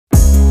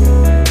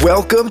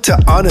Welcome to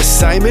On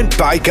Assignment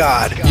by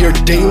God, your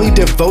daily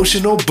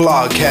devotional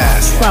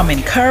blogcast. From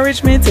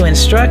encouragement to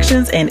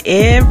instructions and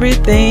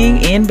everything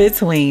in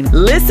between.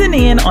 Listen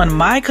in on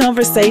my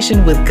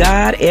conversation with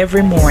God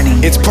every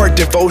morning. It's part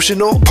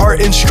devotional,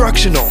 part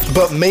instructional,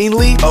 but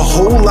mainly a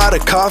whole lot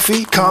of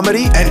coffee,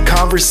 comedy, and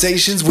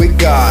conversations with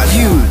God.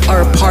 You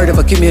are a part of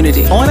a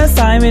community. On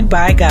Assignment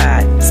by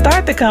God.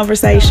 Start the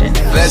conversation.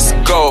 Let's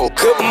go.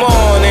 Good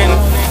morning.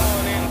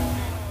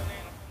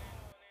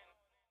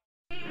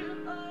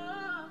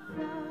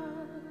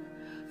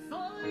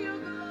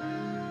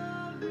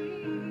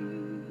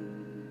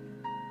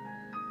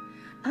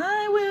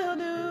 I will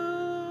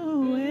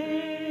do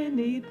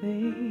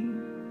anything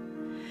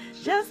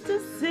just to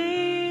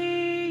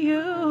see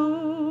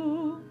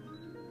you,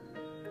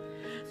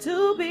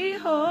 to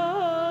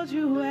behold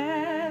you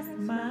as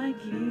my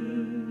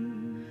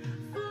King.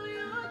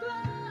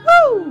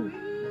 Woo!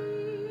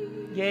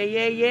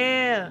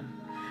 Yeah.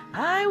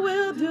 I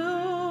will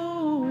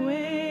do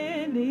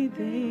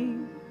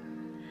anything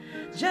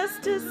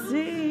just to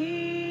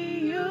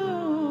see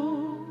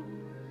you,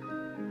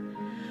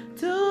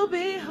 to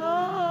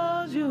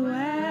behold you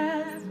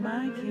as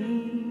my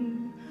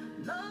King.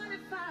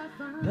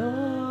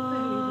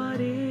 Lord,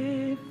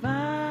 if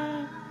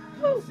I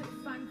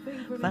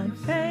find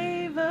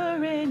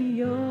favor in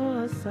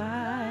your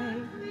sight,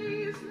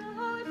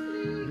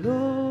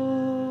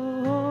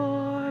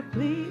 Lord,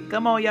 please.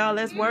 Come on, y'all,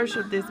 let's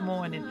worship this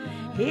morning.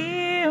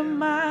 Hear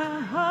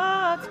my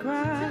heart's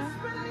cry.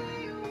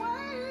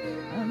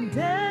 I'm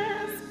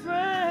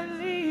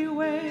desperately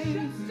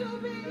waiting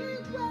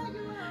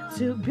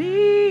to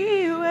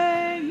be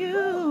where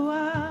you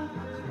are,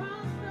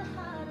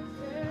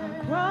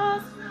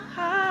 across the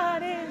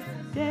hottest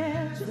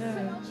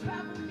desert.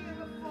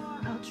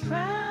 I'll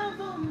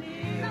travel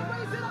near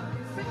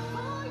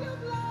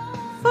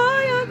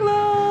for your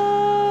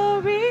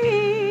glory.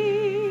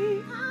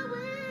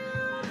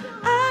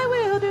 I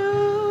will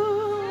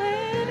do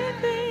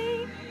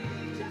anything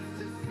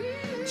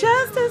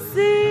just to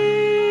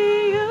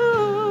see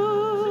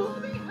you,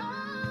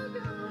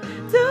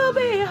 to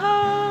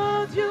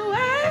behold you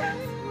as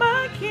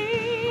my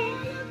King,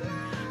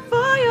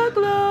 for your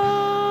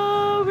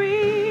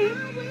glory.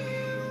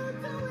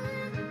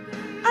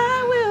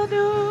 I will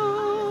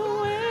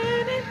do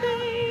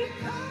anything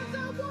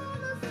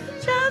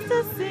just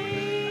to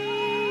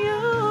see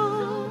you,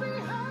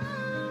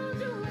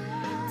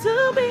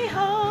 to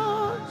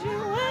behold you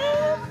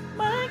as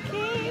my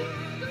King.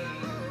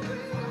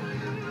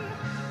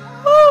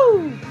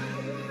 Woo!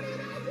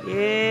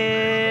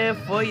 Yeah,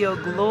 for your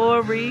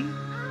glory.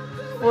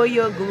 For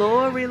your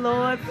glory,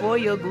 Lord, for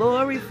your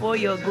glory, for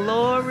your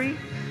glory.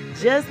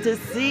 Just to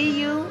see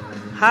you,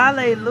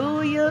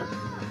 hallelujah.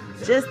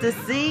 Just to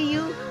see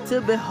you, to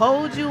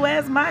behold you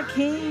as my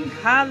King,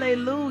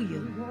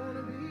 hallelujah.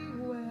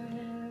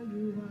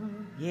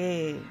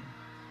 Yeah.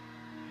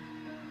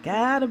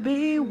 Gotta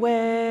be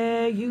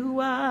where you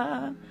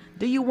are.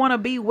 Do you want to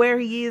be where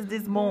he is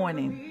this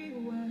morning?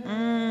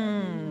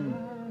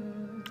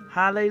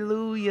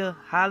 Hallelujah,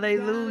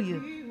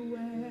 hallelujah.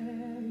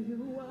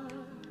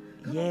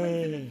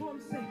 Yeah,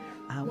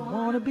 I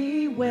want to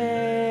be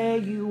where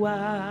you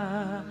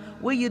are.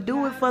 Will you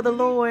do it for the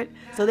Lord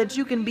so that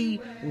you can be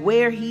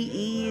where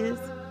he is?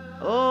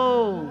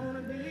 Oh,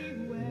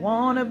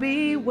 want to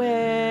be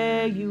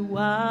where you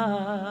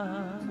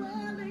are.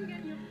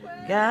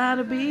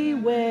 Gotta be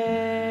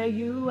where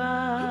you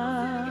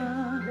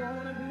are.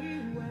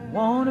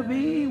 Want to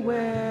be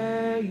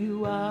where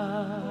you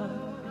are.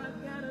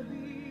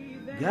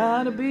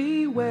 Gotta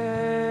be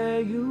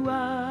where you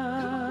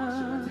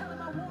are.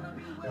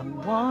 I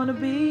wanna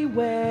be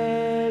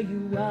where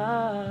you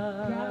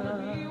are.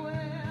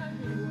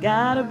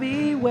 Gotta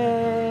be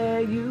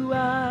where you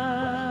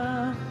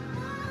are.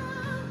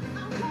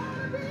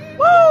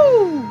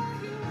 Woo!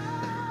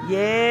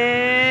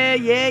 Yeah.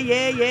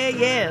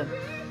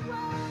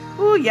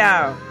 Ooh,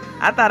 y'all.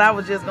 I thought I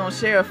was just gonna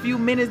share a few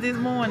minutes this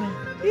morning.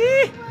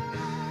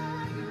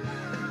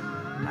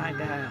 My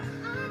God.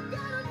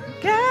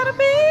 Gotta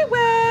be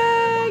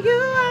where you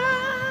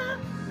are.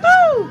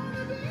 Woo!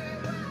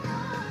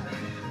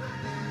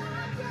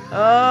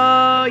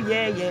 Oh,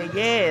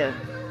 yeah.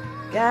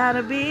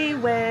 Gotta be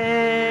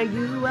where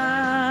you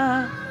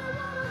are.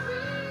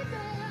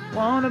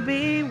 Wanna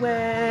be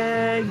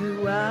where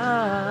you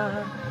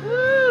are.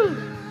 Woo!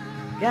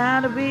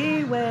 Gotta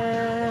be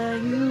where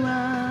you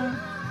are.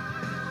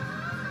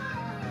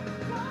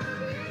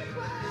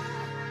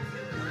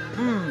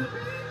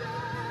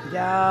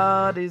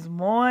 Y'all, this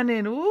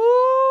morning,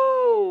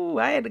 ooh,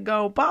 I had to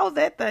go pause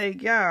that thing,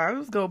 y'all. It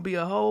was going to be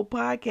a whole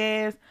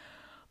podcast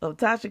of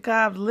Tasha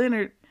Cobbs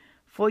Leonard,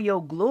 for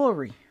your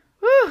glory.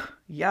 Whew.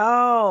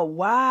 Y'all,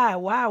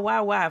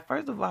 why?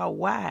 First of all,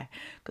 why?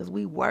 Because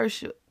we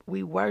worship.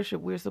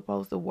 We're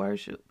supposed to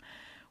worship.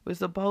 We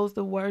should want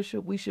to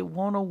worship.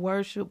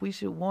 We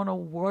should want to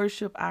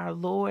worship our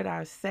Lord,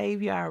 our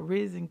Savior, our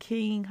risen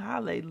King.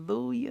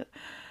 Hallelujah.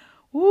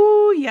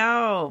 Ooh,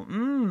 y'all.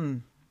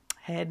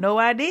 Had no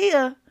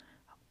idea.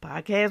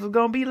 podcast was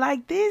going to be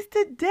like this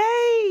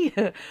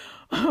today.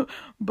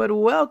 But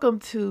welcome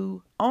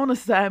to On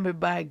Assignment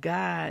by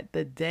God,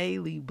 the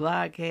daily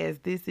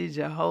blogcast. This is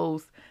your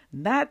host,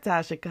 not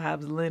Tasha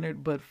Cobbs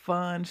Leonard, but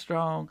Fun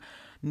Strong,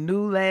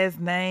 new last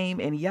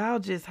name. And y'all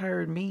just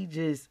heard me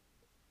just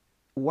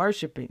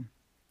worshiping.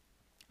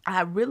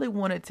 I really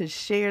wanted to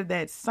share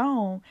that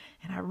song,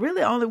 and I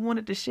really only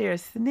wanted to share a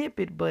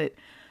snippet, but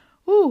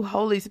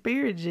Holy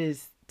Spirit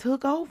just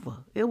took over.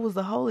 It was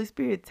the Holy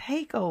Spirit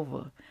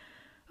takeover.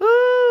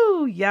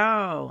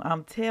 Y'all,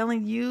 I'm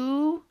telling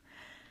you,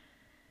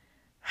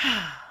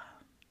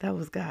 that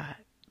was God.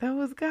 That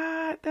was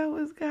God. That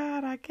was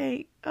God. I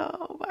can't.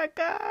 Oh my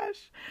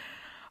gosh.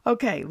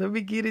 Okay, let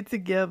me get it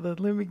together.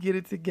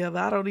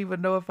 I don't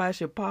even know if I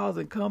should pause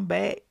and come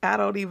back. I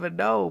don't even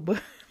know,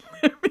 but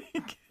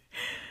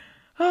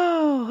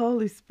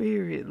Holy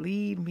Spirit,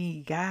 lead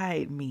me,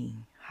 guide me.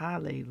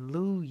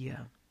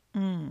 Hallelujah.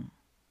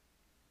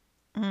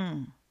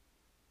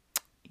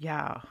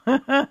 Y'all.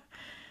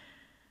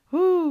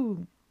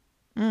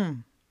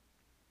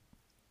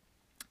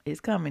 It's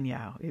coming,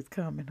 y'all. It's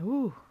coming.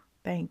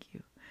 Thank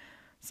you.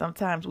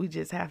 Sometimes we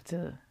just have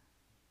to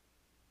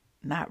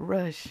not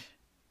rush.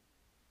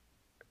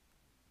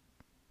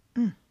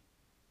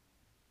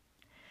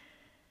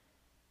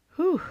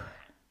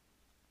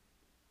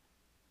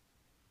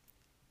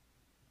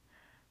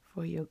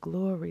 For your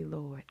glory,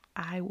 Lord,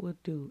 I will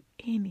do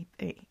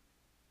anything.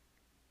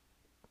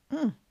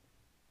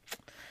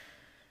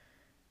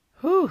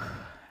 All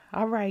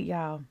right,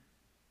 y'all.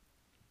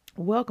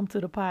 Welcome to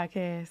the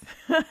podcast.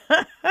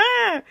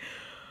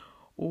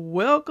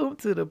 Welcome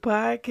to the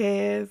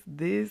podcast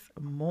this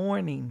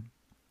morning.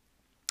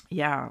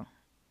 Y'all,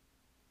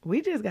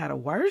 we just got to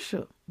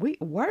worship.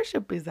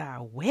 Worship is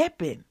our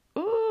weapon.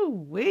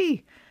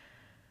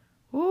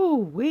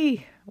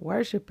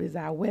 Worship is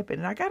our weapon.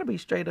 And I got to be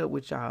straight up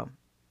with y'all.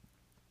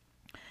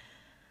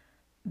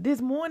 This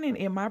morning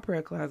in my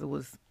prayer closet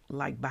was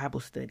like Bible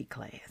study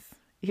class.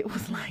 It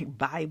was like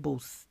Bible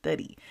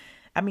study.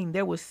 I mean,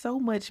 there was so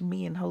much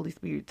me and Holy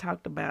Spirit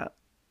talked about.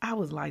 I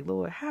was like,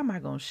 Lord, how am I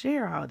going to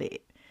share all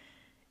that?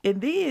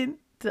 And then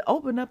to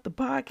open up the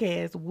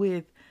podcast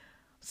with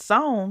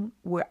song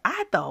where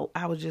I thought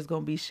I was just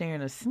going to be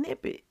sharing a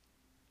snippet.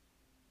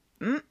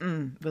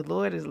 The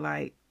Lord is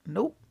like,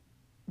 nope,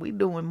 we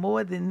doing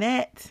more than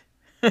that.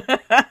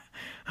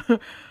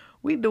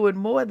 We doing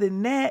more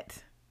than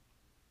that.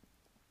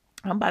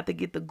 I'm about to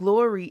get the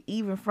glory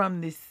even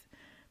from this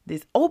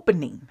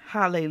opening.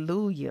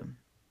 Hallelujah.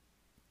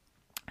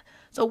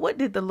 So what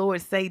did the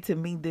Lord say to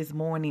me this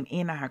morning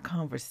in our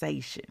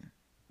conversation?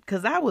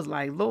 Because I was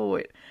like,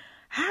 Lord,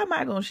 how am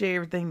I going to share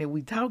everything that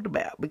we talked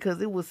about?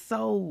 Because it was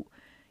so,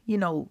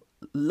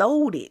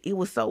 loaded. It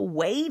was so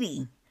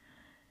weighty.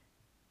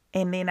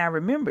 And then I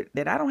remembered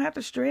that I don't have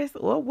to stress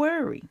or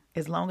worry.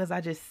 As long as I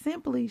just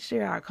simply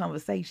share our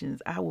conversations,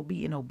 I will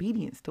be in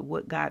obedience to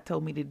what God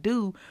told me to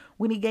do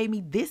when he gave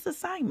me this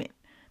assignment.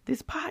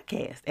 This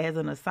podcast as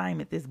an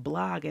assignment, this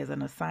blog as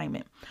an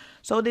assignment.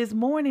 So this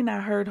morning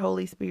I heard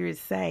Holy Spirit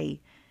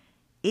say,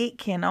 it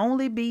can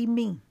only be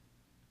me.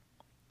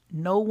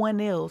 No one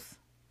else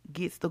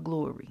gets the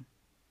glory.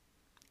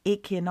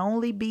 It can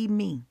only be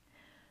me.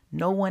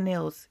 No one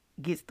else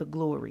gets the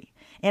glory.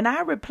 And I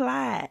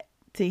replied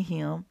to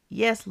him,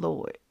 yes,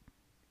 Lord,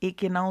 it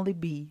can only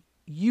be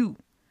you.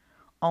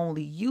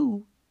 Only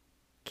you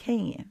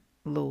can,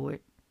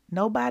 Lord.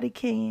 Nobody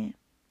can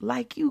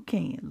like you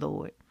can,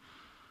 Lord.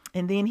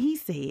 And then he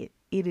said,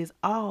 it is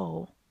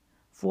all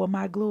for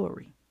my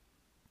glory.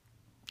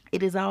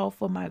 It is all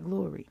for my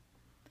glory.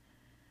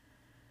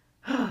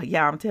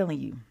 Yeah, I'm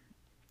telling you,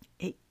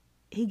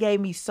 he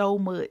gave me so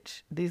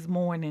much this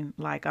morning.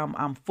 Like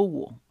I'm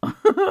full.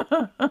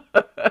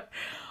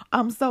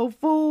 I'm so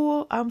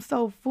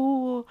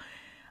full.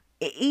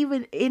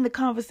 Even in the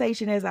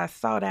conversation, as I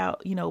sought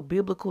out,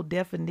 biblical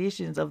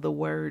definitions of the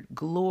word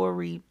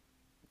glory.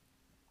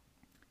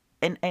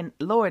 And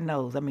Lord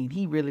knows,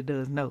 he really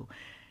does know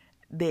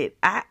that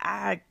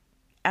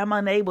I'm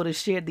unable to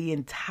share the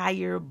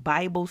entire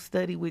Bible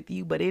study with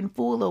you, but in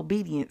full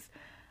obedience,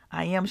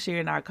 I am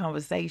sharing our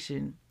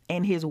conversation,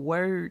 and his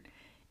word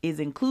is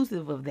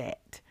inclusive of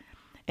that.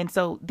 And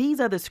so these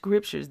are the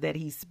scriptures that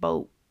he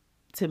spoke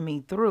to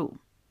me through.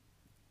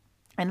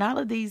 And all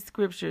of these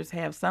scriptures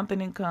have something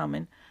in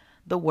common,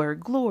 the word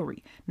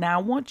glory. Now,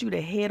 I want you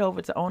to head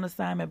over to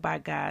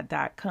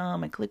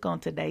onassignmentbygod.com and click on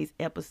today's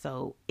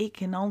episode. It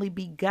can only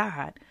be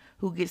God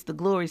who gets the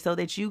glory, so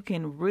that you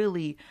can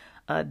really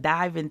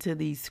dive into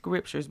these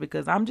scriptures,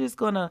 because I'm just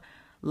going to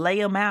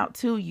lay them out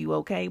to you,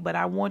 okay? But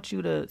I want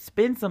you to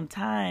spend some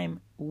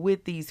time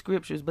with these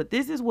scriptures. But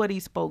this is what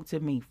he spoke to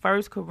me.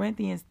 1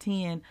 Corinthians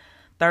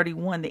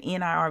 10:31, the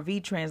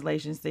NIRV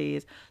translation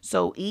says,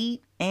 so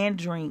eat and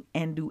drink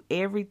and do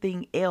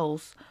everything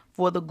else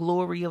for the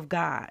glory of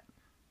God.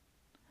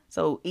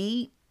 So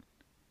eat,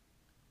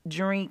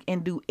 drink,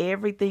 and do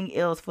everything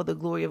else for the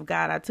glory of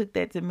God. I took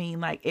that to mean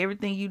like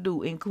everything you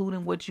do,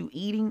 including what you're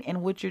eating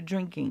and what you're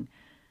drinking,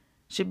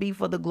 should be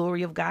for the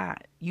glory of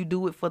God. you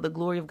do it for the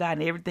glory of God,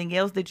 and everything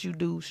else that you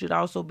do should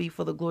also be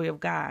for the glory of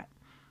God.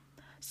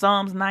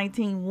 Psalms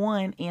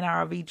 19:1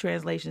 NRV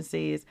translation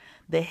says,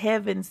 the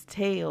heavens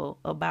tell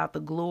about the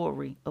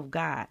glory of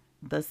God.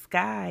 The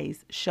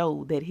skies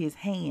show that his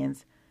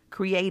hands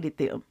created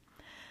them.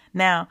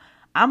 Now,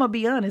 I'm going to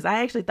be honest.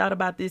 I actually thought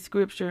about this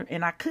scripture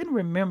and I couldn't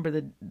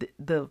remember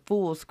the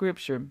full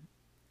scripture.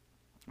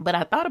 But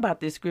I thought about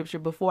this scripture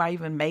before I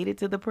even made it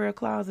to the prayer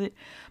closet,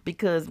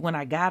 because when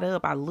I got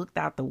up, I looked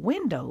out the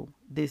window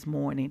this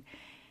morning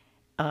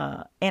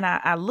and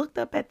I looked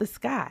up at the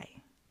sky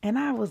and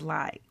I was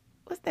like,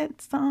 what's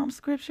that Psalm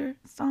scripture?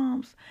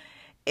 Psalms.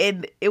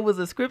 And it was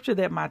a scripture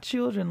that my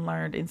children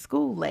learned in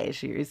school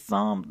last year. It's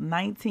Psalm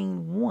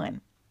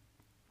 19:1.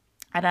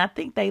 And I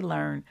think they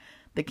learned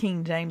the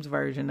King James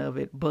version of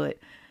it. But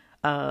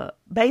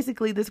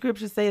basically the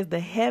scripture says the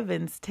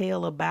heavens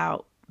tell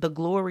about the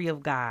glory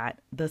of God.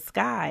 The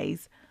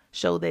skies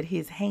show that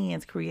his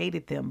hands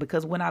created them.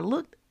 Because when I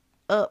looked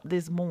up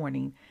this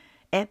morning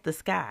at the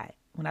sky,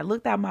 when I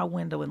looked out my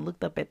window and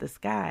looked up at the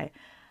sky,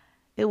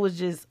 it was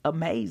just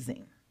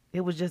amazing.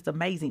 It was just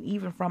amazing.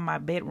 Even from my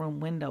bedroom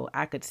window,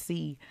 I could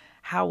see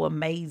how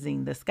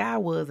amazing the sky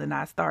was. And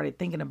I started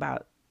thinking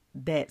about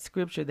that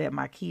scripture that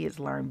my kids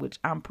learned, which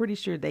I'm pretty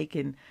sure they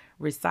can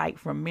recite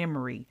from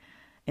memory.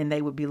 And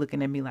they would be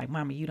looking at me like,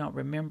 Mama, you don't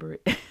remember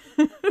it?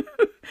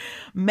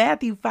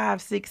 Matthew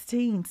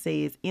 5:16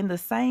 says, in the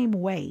same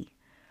way,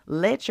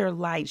 let your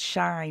light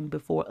shine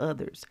before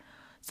others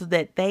so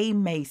that they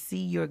may see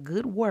your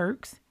good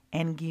works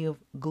and give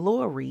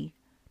glory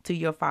to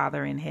your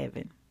Father in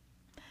heaven.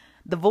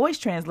 The Voice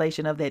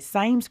translation of that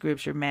same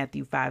scripture,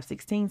 Matthew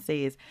 5:16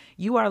 says,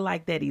 you are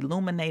like that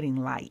illuminating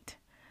light.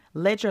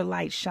 Let your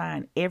light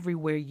shine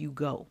everywhere you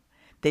go,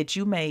 that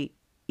you may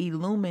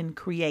illumine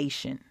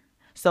creation.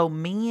 So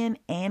men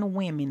and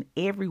women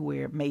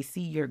everywhere may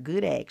see your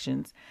good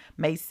actions,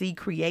 may see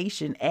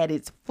creation at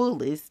its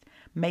fullest,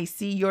 may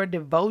see your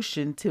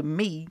devotion to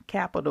me,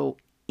 capital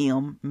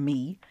M,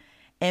 me,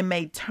 and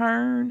may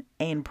turn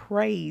and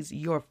praise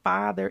your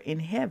Father in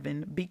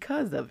heaven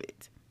because of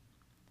it.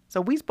 So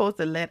we supposed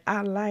to let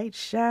our light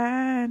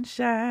shine,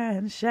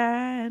 shine,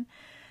 shine.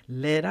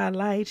 Let our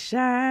light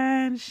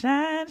shine,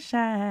 shine,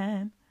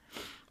 shine.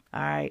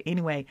 All right.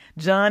 Anyway,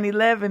 John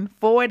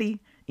 11:40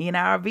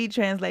 NRV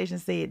translation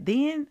said,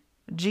 then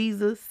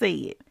Jesus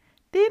said,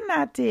 didn't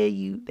I tell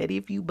you that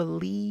if you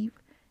believe,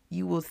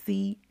 you will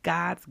see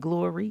God's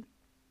glory?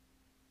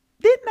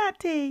 Didn't I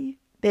tell you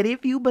that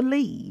if you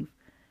believe,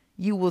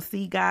 you will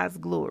see God's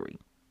glory?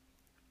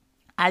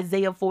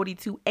 Isaiah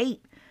 42:8,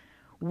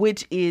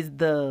 which is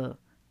the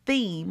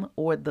theme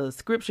or the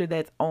scripture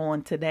that's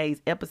on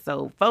today's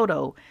episode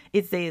photo,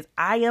 it says,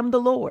 I am the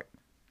Lord.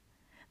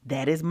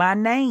 That is my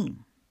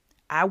name.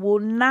 I will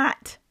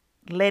not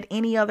let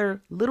any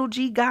other little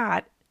g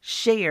God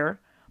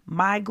share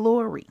my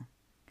glory.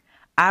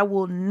 I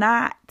will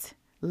not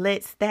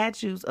let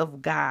statues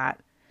of God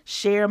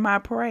share my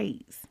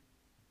praise.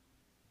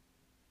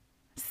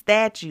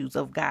 Statues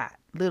of God,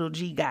 little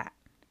g God,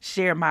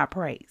 share my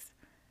praise.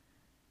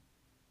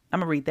 I'm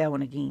going to read that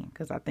one again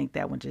because I think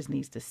that one just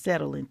needs to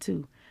settle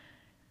into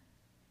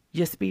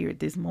your spirit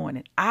this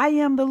morning. I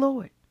am the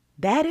Lord.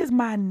 That is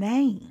my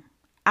name.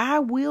 I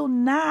will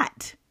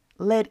not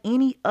let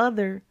any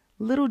other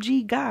little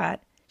g God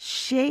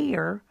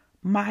share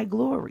my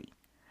glory.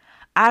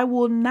 I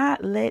will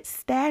not let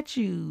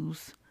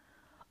statues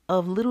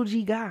of little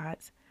g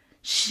gods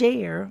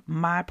share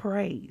my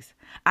praise.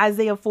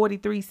 Isaiah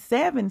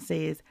 43:7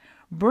 says,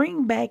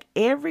 bring back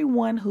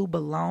everyone who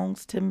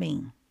belongs to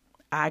me.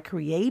 I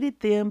created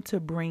them to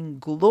bring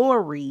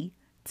glory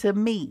to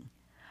me.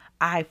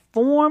 I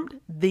formed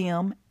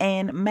them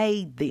and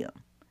made them.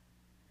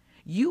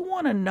 You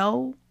want to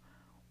know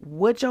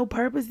what your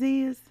purpose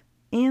is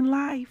in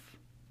life?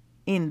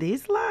 In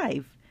this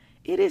life,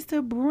 it is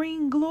to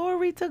bring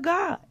glory to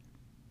God.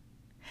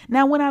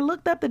 Now, when I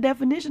looked up the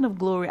definition of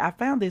glory, I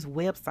found this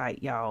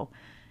website, y'all.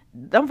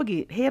 Don't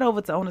forget, head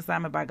over to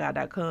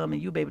onassignmentbygod.com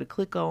and you'll be able to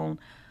click on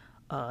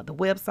the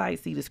website,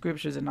 see the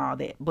scriptures and all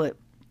that. But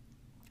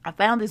I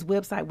found this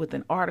website with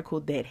an article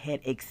that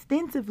had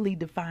extensively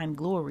defined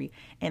glory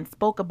and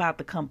spoke about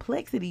the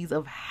complexities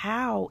of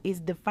how it's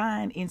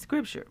defined in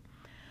scripture.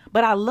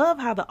 But I love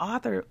how the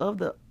author of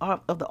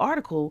the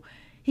article,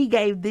 he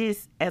gave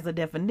this as a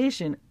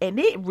definition, and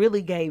it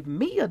really gave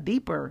me a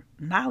deeper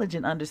knowledge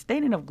and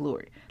understanding of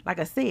glory. Like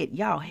I said,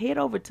 y'all head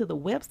over to the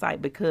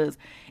website, because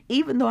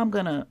even though I'm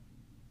going to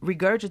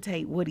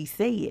regurgitate what he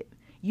said,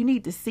 you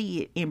need to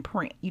see it in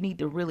print. You need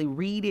to really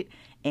read it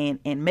and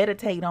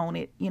meditate on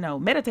it,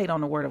 meditate on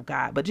the word of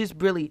God, but just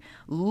really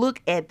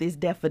look at this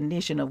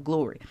definition of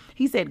glory.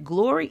 He said,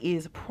 glory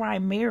is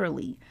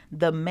primarily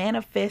the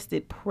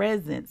manifested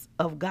presence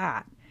of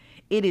God.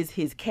 It is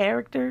his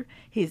character,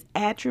 his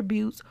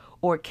attributes,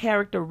 or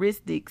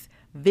characteristics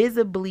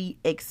visibly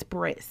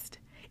expressed.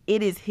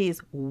 It is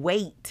his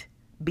weight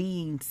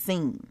being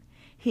seen,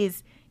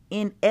 his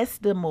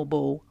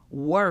inestimable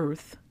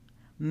worth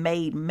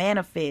made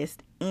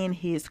manifest in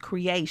his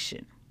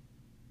creation.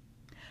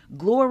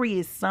 Glory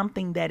is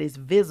something that is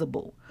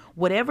visible.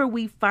 Whatever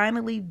we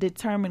finally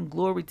determine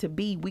glory to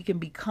be, we can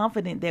be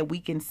confident that we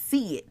can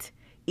see it.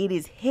 It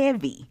is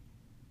heavy.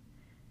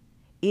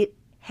 It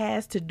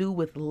has to do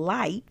with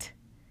light.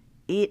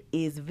 It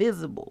is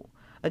visible.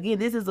 Again,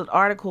 this is an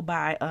article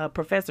by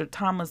Professor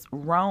Thomas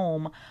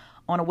Rome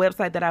on a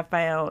website that I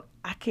found.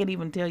 I can't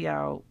even tell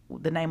y'all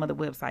the name of the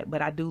website,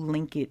 but I do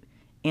link it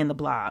in the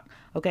blog.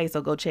 Okay,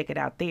 so go check it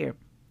out there.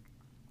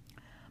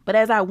 But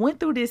as I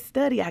went through this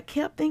study, I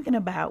kept thinking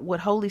about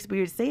what Holy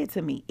Spirit said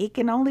to me. It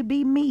can only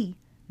be me.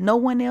 No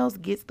one else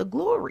gets the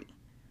glory.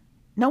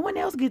 No one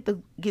else gets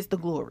the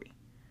glory.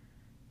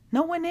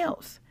 No one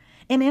else.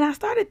 And then I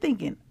started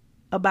thinking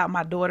about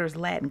my daughter's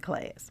Latin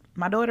class.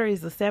 My daughter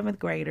is a 7th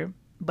grader,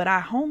 but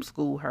I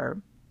homeschool her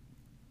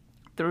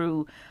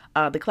through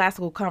the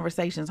Classical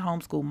Conversations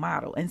homeschool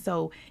model. And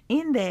so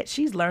in that,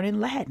 she's learning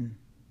Latin.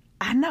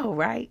 I know,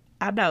 right?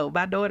 I know.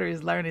 My daughter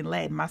is learning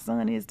Latin. My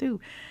son is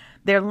too.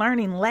 They're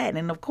learning Latin.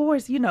 And of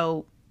course, you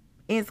know,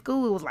 in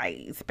school, it was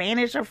like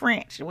Spanish or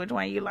French. Which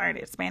one you learn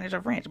it, Spanish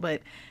or French?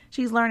 But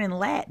she's learning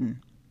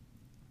Latin.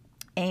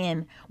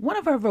 And one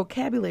of her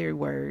vocabulary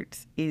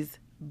words is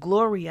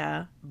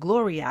Gloria,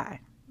 Gloriae.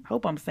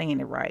 Hope I'm saying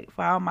it right.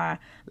 For all my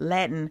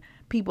Latin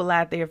people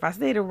out there, if I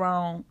said it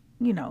wrong,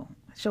 you know,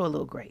 show a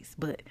little grace.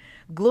 But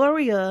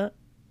Gloria,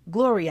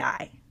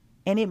 Gloriae.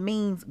 And it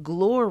means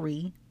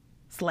glory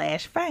 /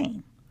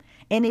 fame.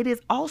 And it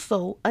is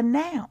also a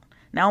noun.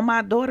 Now, on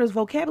my daughter's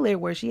vocabulary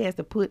word, she has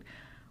to put,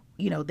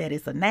 you know, that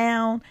it's a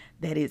noun,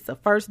 that it's a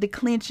first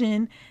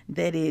declension,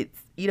 that it's,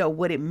 you know,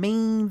 what it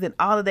means and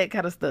all of that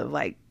kind of stuff.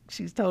 Like,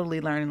 she's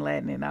totally learning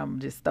Latin and I'm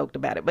just stoked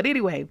about it. But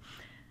anyway,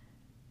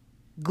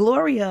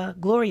 Gloria,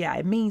 Gloria,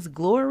 it means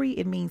glory,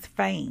 it means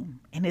fame,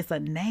 and it's a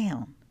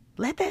noun.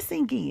 Let that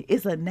sink in.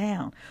 It's a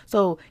noun.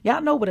 So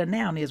y'all know what a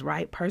noun is,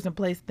 right? Person,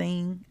 place,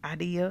 thing,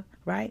 idea,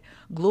 right?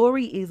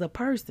 Glory is a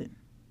person,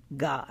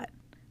 God.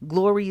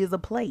 Glory is a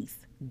place,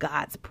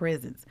 God's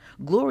presence.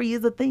 Glory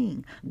is a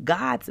thing,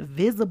 God's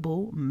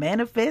visible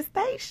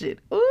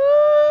manifestation.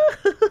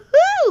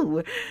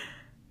 Ooh,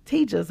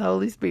 teach us,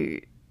 Holy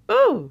Spirit.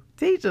 Ooh,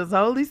 teach us,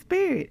 Holy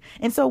Spirit.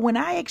 And so when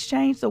I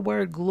exchange the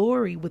word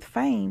glory with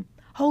fame,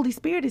 Holy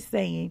Spirit is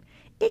saying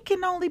it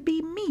can only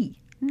be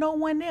me. No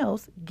one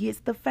else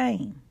gets the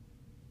fame.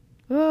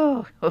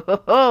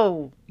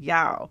 Oh,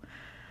 y'all.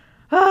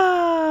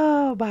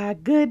 Oh, my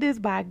goodness,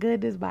 my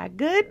goodness, my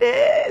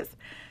goodness.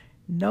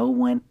 No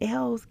one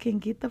else can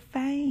get the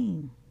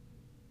fame.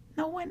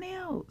 No one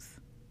else.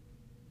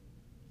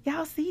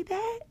 Y'all see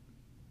that?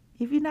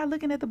 If you're not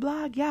looking at the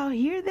blog, y'all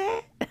hear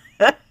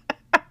that?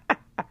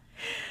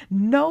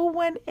 No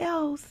one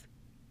else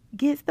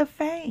gets the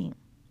fame.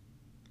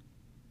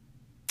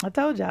 I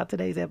told y'all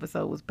today's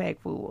episode was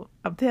packed full.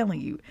 I'm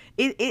telling you,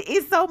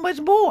 it's so much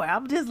more.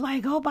 I'm just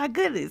like, oh my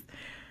goodness.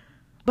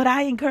 But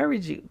I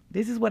encourage you.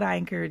 This is what I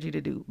encourage you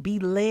to do. Be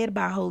led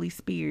by Holy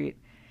Spirit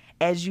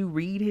as you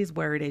read his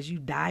word, as you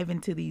dive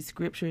into these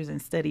scriptures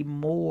and study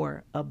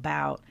more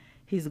about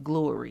his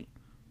glory.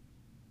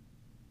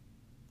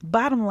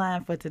 Bottom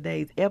line for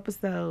today's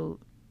episode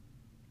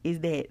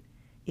is that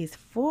it's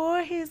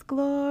for his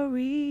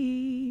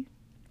glory.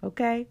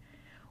 Okay?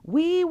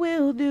 We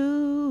will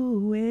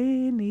do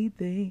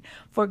anything.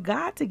 For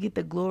God to get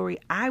the glory,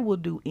 I will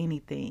do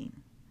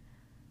anything.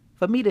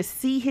 For me to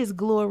see his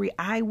glory,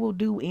 I will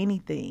do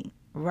anything.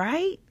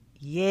 Right?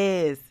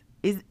 Yes.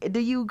 Do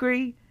you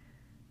agree?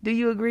 Do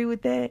you agree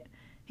with that?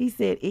 He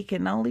said it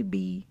can only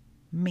be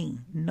me.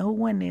 No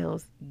one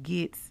else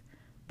gets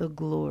the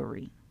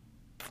glory.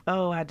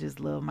 Oh, I just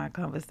love my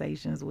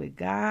conversations with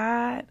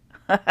God.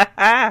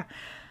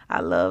 I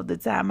love the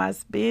time I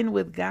spend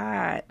with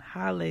God.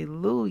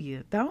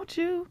 Hallelujah. Don't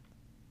you?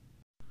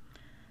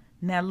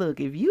 Now, look,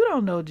 if you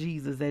don't know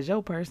Jesus as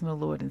your personal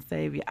Lord and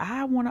Savior,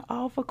 I want to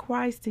offer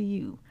Christ to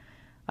you.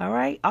 All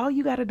right? All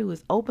you got to do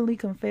is openly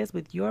confess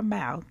with your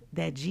mouth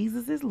that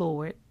Jesus is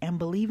Lord and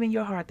believe in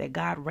your heart that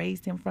God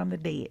raised him from the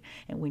dead.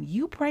 And when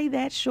you pray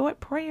that short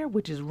prayer,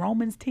 which is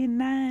Romans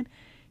 10:9,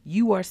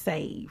 you are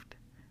saved.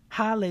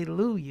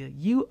 Hallelujah.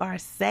 You are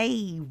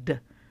saved.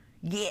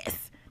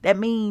 Yes. That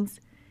means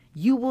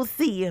you will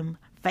see him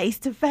face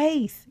to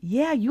face.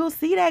 Yeah, you'll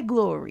see that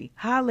glory.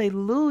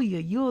 Hallelujah.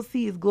 You'll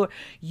see his glory.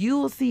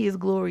 You'll see his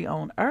glory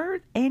on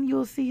earth and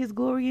you'll see his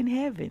glory in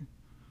heaven.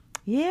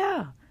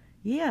 Yeah.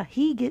 Yeah.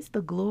 He gets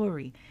the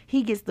glory.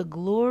 He gets the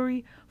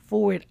glory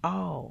for it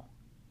all.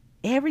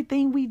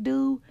 Everything we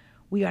do,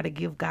 we are to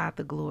give God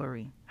the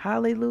glory.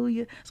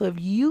 Hallelujah. So if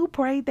you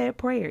prayed that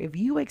prayer, if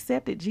you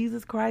accepted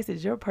Jesus Christ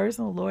as your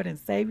personal Lord and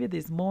Savior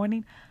this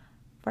morning,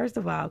 first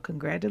of all,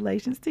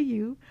 congratulations to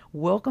you.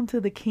 Welcome to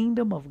the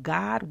kingdom of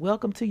God.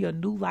 Welcome to your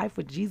new life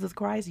with Jesus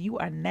Christ. You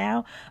are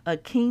now a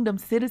kingdom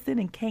citizen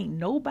and can't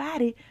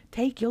nobody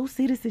take your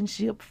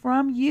citizenship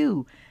from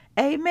you.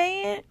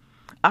 Amen.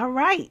 All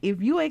right.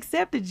 If you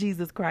accepted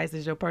Jesus Christ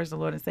as your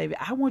personal Lord and Savior,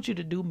 I want you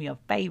to do me a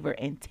favor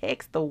and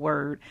text the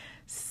word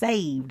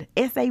SAVED,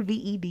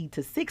 SAVED,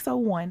 to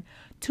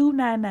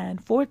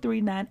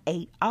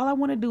 601-299-4398. All I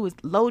want to do is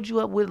load you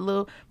up with a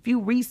little few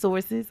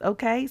resources,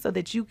 okay, so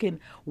that you can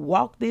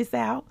walk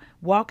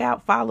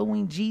out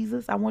following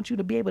Jesus. I want you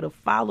to be able to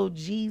follow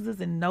Jesus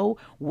and know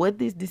what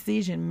this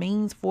decision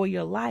means for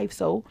your life.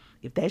 So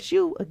if that's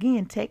you,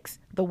 again, text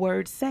the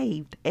word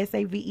SAVED,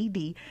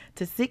 SAVED,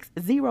 to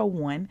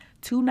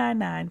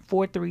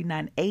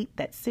 601-299-4398.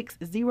 That's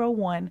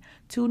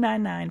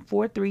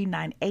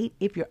 601-299-4398.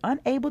 If you're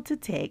unable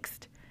to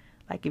text,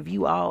 like if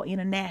you all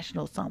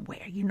international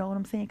somewhere, you know what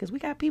I'm saying? Because we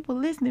got people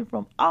listening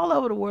from all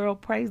over the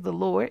world. Praise the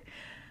Lord.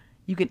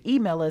 You can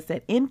email us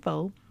at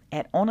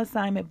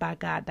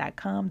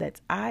info@onassignmentbygod.com.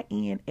 That's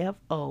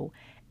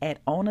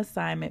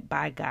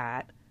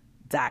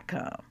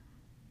info@onassignmentbygod.com.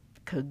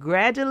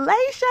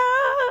 Congratulations.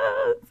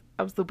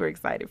 I'm super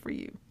excited for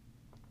you.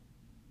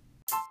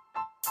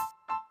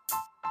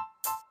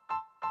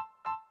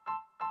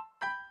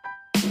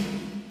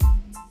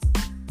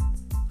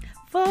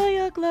 For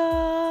your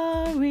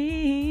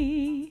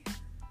glory,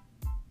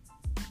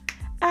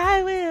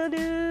 I will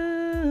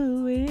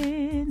do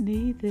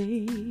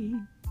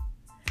anything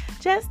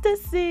just to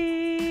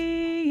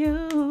see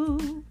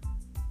you,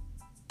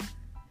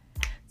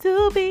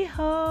 to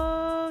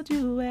behold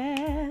you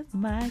as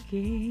my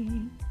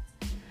King.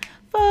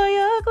 For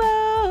your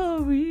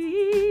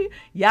glory.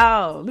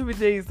 Y'all, let me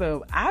tell you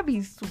something.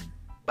 I'm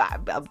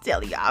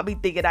telling y'all, I be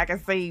thinking I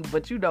can sing,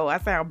 but you know, I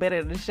sound better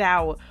in the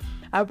shower.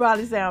 I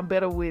probably sound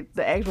better with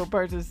the actual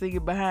person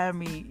singing behind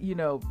me, you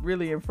know,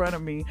 really in front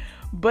of me.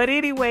 But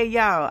anyway,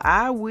 y'all,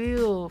 I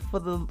will, for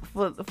the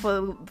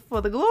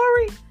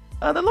glory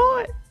of the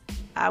Lord,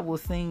 I will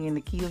sing in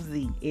the key of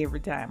Z every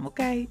time,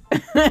 okay?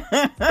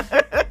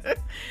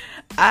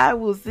 I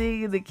will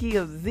sing in the key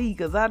of Z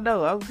because I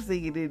know I'm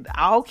singing in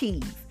all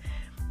keys.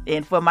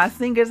 And for my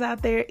singers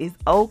out there, it's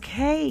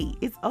okay.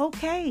 It's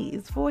okay.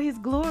 It's for his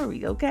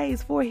glory, okay?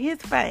 It's for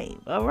his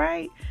fame, all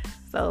right?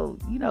 So,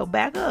 you know,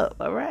 back up,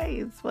 all right?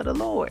 It's for the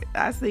Lord.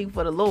 I sing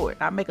for the Lord.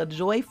 I make a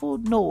joyful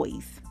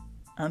noise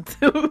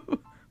unto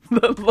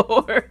the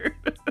Lord.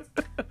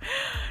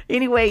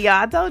 Anyway,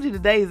 y'all, I told you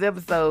today's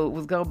episode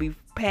was going to be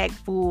packed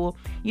full.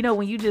 You know,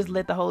 when you just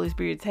let the Holy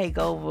Spirit take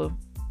over,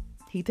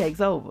 he takes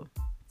over.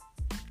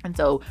 And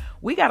so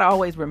we got to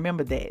always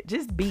remember that.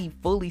 Just be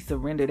fully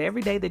surrendered.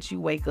 Every day that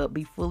you wake up,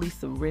 be fully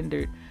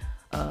surrendered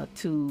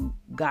to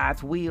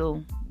God's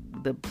will,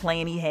 the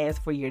plan he has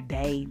for your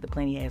day, the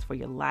plan he has for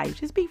your life.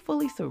 Just be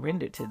fully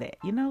surrendered to that.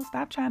 You know,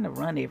 stop trying to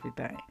run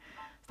everything.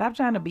 Stop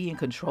trying to be in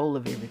control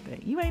of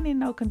everything. You ain't in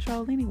no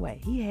control anyway.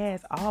 He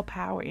has all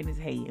power in his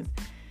hands.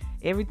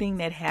 Everything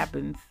that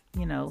happens,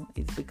 you know,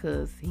 is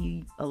because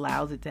he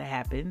allows it to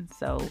happen.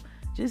 So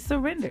just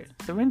surrender.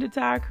 Surrender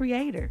to our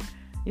Creator.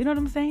 You know what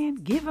I'm saying?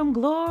 Give him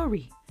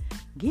glory.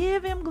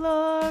 Give him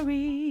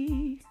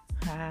glory.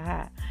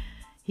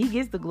 He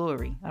gets the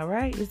glory. All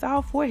right. It's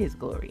all for his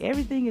glory.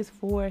 Everything is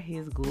for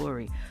his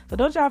glory. So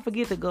don't y'all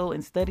forget to go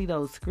and study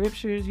those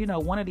scriptures. You know,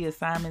 one of the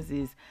assignments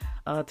is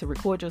to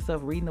record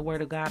yourself reading the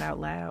word of God out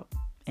loud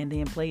and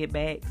then play it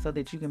back so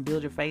that you can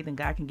build your faith and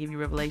God can give you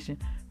revelation.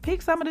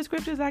 Pick some of the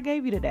scriptures I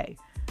gave you today.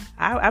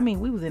 I mean,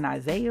 we was in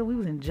Isaiah, we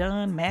was in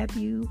John,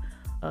 Matthew,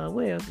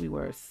 where else we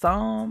were?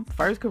 Psalm,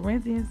 1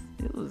 Corinthians.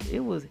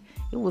 It was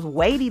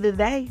weighty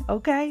today,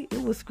 okay?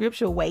 It was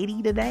scripture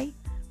weighty today,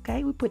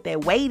 okay? We put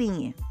that weight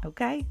in,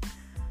 okay?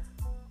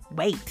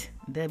 Weight,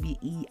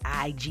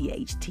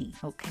 W-E-I-G-H-T,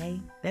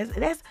 okay?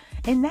 That's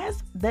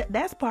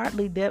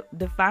partly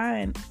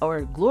defined,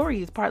 or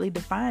glory is partly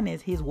defined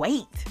as his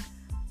weight.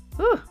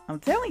 I'm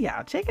telling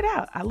y'all, check it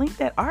out. I linked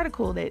that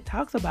article that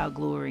talks about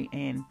glory,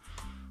 and I'm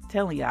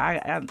telling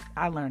y'all,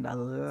 I learned a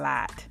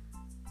lot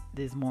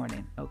this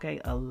morning, okay?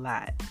 A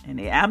lot.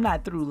 And I'm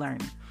not through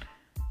learning,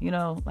 you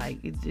know, like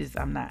it's just,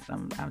 I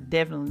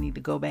definitely need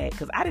to go back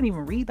because I didn't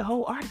even read the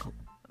whole article.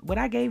 What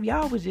I gave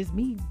y'all was just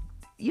me,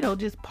 you know,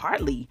 just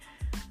partly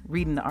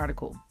reading the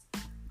article.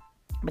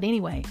 But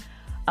anyway,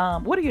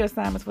 what are your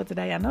assignments for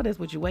today? I know that's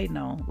what you're waiting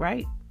on,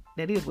 right?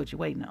 That is what you're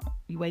waiting on.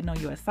 You're waiting on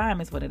your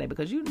assignments for today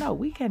because you know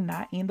we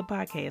cannot end the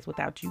podcast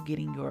without you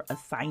getting your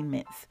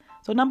assignments.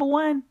 So number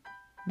one,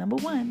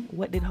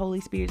 what did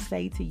Holy Spirit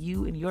say to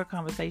you in your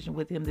conversation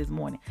with him this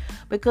morning?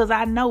 Because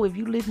I know if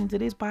you listen to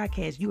this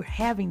podcast, you're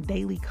having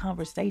daily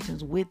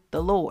conversations with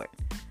the Lord.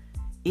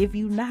 If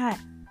you're not,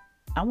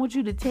 I want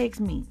you to text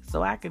me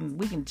so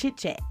we can chit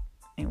chat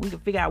and we can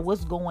figure out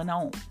what's going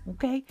on.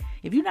 Okay.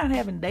 If you're not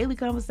having daily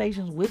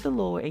conversations with the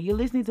Lord and you're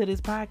listening to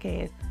this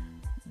podcast,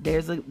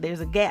 there's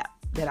a gap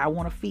that I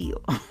want to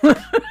fill.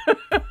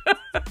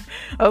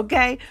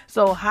 Okay,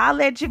 so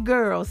holla at your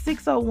girl,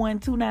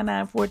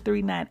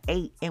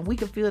 601-299-4398, and we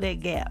can fill that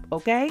gap,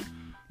 okay?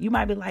 You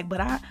might be like, but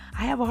I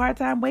have a hard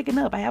time waking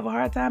up. I have a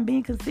hard time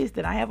being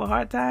consistent. I have a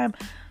hard time,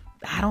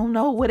 I don't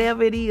know,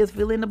 whatever it is,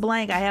 fill in the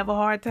blank. I have a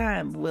hard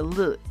time. Well,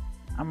 look,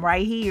 I'm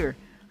right here.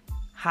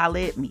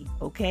 holla at me,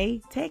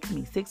 okay? Text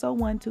me,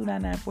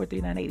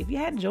 601-299-4398. If you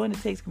hadn't joined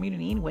the text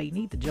community anyway, you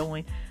need to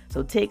join.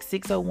 So text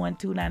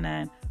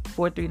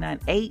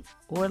 601-299-4398.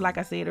 Or like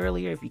I said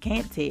earlier, if you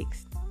can't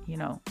text,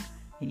 and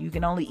you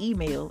can only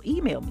email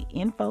me,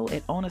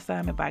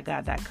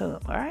 info@onassignmentbygod.com,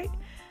 all right?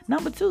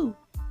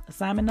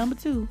 Assignment number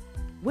 2,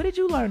 what did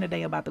you learn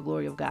today about the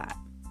glory of God?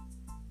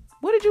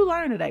 What did you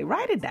learn today?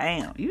 Write it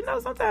down.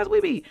 Sometimes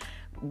we be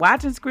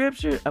watching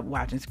scripture.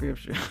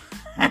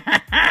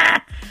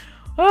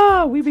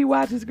 Oh, we be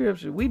watching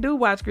scripture. We do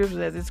watch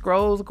scripture as it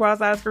scrolls across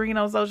our screen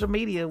on social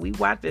media. We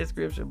watch that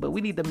scripture, but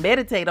we need to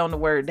meditate on the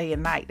word day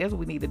and night. That's what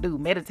we need to do.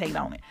 Meditate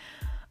on it.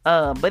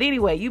 But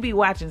anyway, you be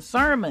watching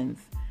sermons,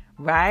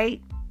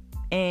 right?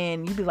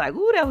 And you be like,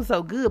 ooh, that was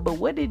so good. But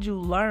what did you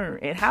learn?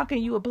 And how can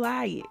you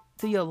apply it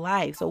to your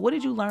life? So what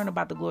did you learn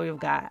about the glory of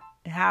God?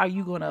 And how are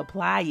you going to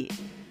apply it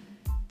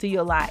to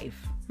your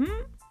life?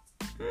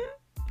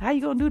 How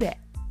you going to do that?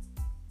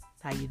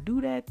 How you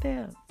do that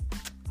there?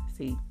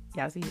 See,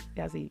 y'all see.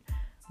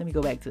 Let me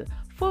go back to,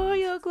 for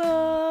your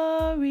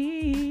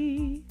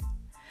glory,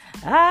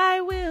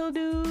 I will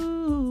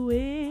do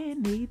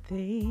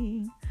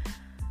anything.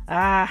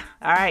 All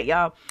right,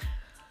 y'all.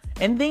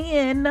 And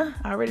then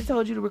I already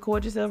told you to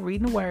record yourself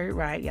reading the word,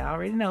 right? Y'all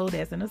already know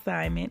that's an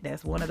assignment.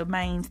 That's one of the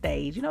main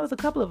stage. It's a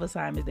couple of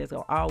assignments that's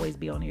going to always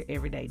be on here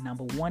every day.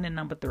 Number 1 and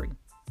number 3.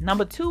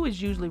 Number 2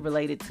 is usually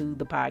related to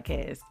the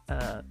podcast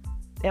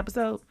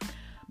episode.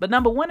 But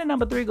number 1 and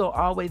number 3 going to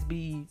always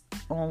be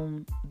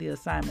on the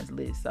assignments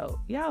list. So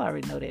y'all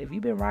already know that. If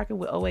you've been rocking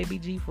with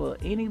OABG for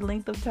any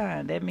length of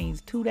time, that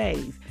means 2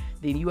 days,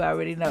 then you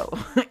already know.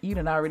 You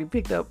done already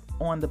picked up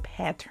on the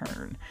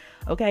pattern.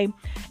 Okay.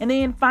 And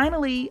then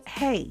finally,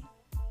 hey,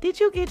 did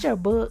you get your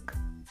book?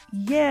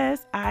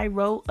 Yes, I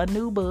wrote a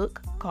new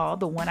book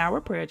called The 1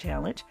 Hour Prayer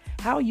Challenge,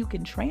 How You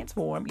Can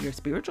Transform Your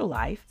Spiritual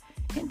Life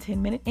in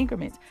 10-minute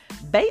increments.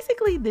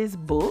 Basically, this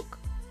book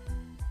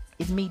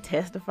is me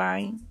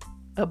testifying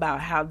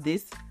about how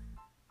this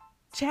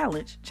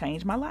challenge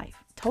changed my life,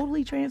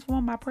 totally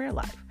transformed my prayer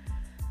life.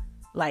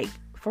 Like,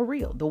 for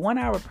real, the 1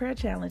 Hour Prayer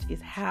Challenge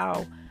is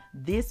how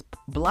this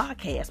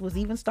blogcast was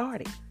even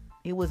started.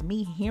 It was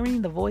me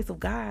hearing the voice of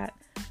God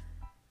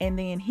and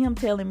then him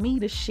telling me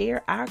to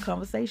share our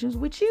conversations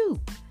with you.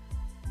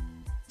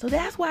 So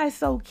that's why it's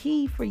so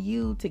key for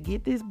you to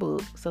get this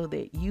book so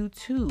that you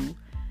too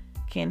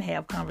can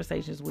have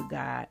conversations with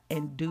God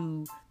and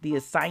do the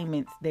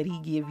assignments that he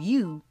give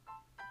you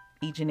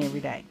each and every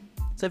day.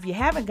 So if you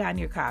haven't gotten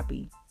your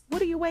copy,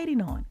 what are you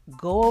waiting on?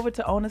 Go over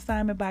to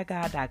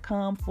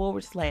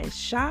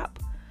onassignmentbygod.com/shop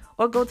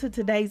or go to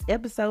today's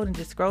episode and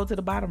just scroll to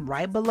the bottom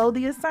right below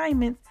the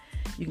assignments.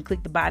 You can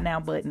click the buy now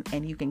button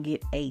and you can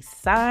get a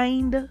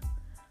signed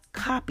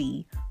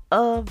copy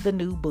of the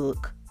new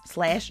book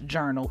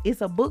 /journal.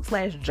 It's a book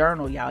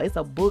 /journal, y'all. It's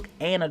a book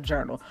and a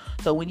journal.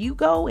 So when you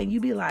go and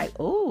you be like,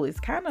 oh, it's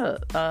kind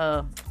of,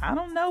 I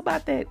don't know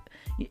about that.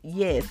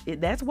 Yes,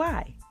 that's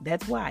why.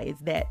 That's why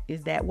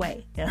it's that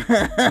way.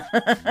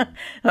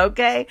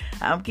 Okay.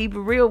 I'm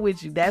keeping real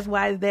with you. That's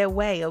why it's that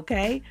way.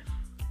 Okay.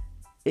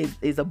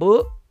 It's a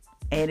book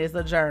and it's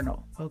a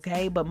journal.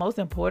 Okay. But most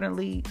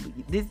importantly,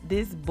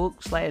 this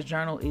book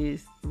 /journal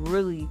is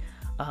really,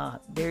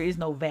 there is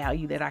no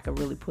value that I could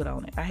really put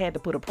on it. I had to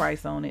put a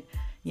price on it,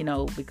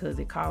 because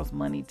it costs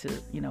money to,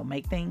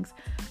 make things,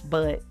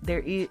 but there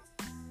is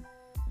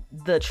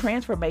the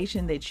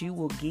transformation that you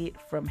will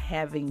get from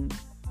having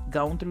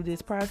gone through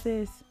this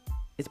process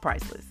is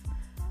priceless.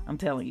 I'm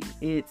telling you,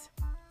 it's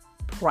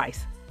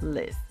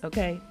priceless.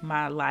 Okay.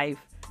 My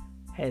life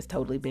has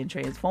totally been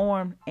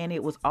transformed, and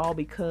it was all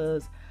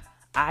because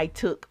I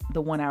took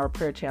the 1 Hour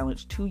Prayer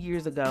Challenge 2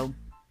 years ago,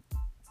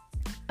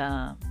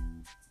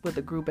 with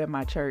a group at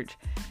my church.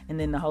 And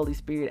then the Holy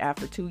Spirit,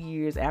 after 2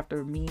 years,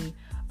 after me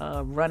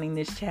running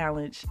this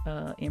challenge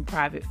in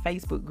private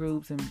Facebook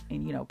groups and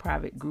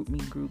private group me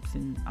groups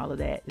and all of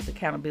that, this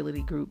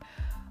accountability group,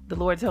 the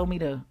Lord told me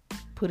to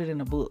put it in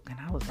a book. And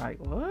I was like,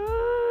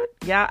 what?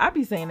 Y'all, I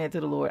be saying that to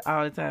the Lord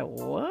all the time.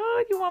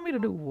 What? You want me to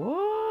do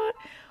what?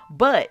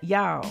 But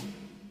y'all,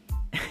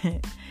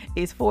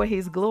 it's for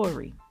his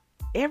glory.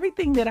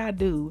 Everything that I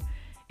do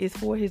is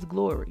for his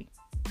glory.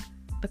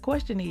 The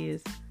question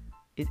is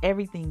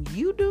everything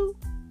you do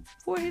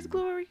for his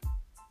glory?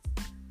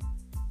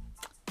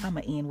 I'm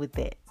going to end with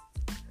that.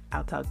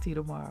 I'll talk to you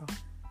tomorrow.